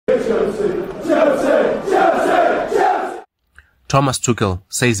Thomas Tuchel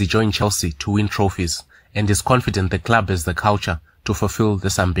says he joined Chelsea to win trophies and is confident the club has the culture to fulfill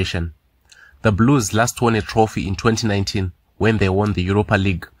this ambition. The Blues last won a trophy in 2019 when they won the Europa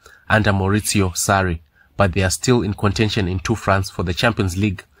League under Maurizio Sarri, but they are still in contention in two fronts for the Champions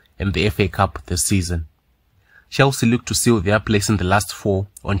League and the FA Cup this season. Chelsea look to seal their place in the last four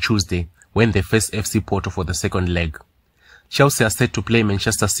on Tuesday when they face FC Porto for the second leg. Chelsea are set to play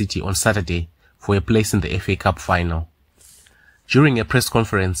Manchester City on Saturday for a place in the FA Cup final. During a press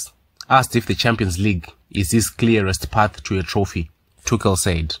conference, asked if the Champions League is his clearest path to a trophy, Tuchel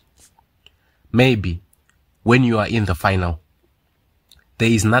said, "Maybe, when you are in the final. There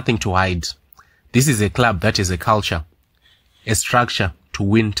is nothing to hide. This is a club that has a culture, a structure to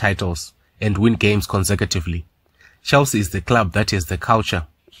win titles and win games consecutively. Chelsea is the club that has the culture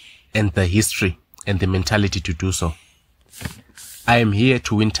and the history and the mentality to do so. I am here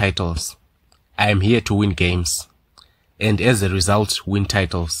to win titles. I am here to win games. And as a result, win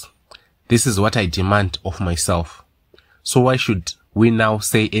titles. This is what I demand of myself. So why should we now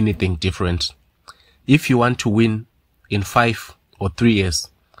say anything different? If you want to win in 5 or 3 years,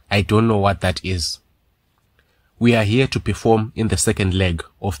 I don't know what that is. We are here to perform in the second leg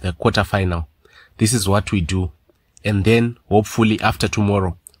of the quarterfinal. This is what we do. And then, hopefully after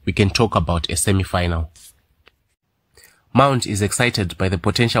tomorrow, we can talk about a semi-final." Mount is excited by the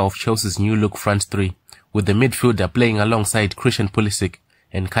potential of Chelsea's new look front three, with the midfielder playing alongside Christian Pulisic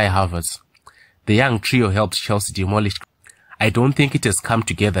and Kai Havertz. The young trio helped Chelsea demolish. "I don't think it has come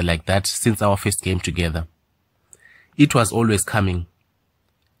together like that since our first game together. It was always coming.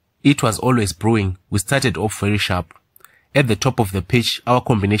 It was always brewing. We started off very sharp. At the top of the pitch, our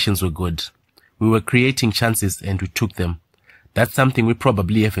combinations were good. We were creating chances and we took them. That's something we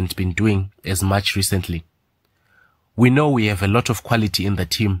probably haven't been doing as much recently. We know we have a lot of quality in the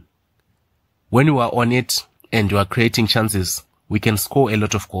team. When we are on it and we are creating chances, we can score a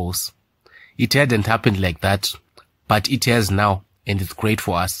lot of goals. It hadn't happened like that, but it has now, and it's great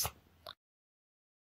for us."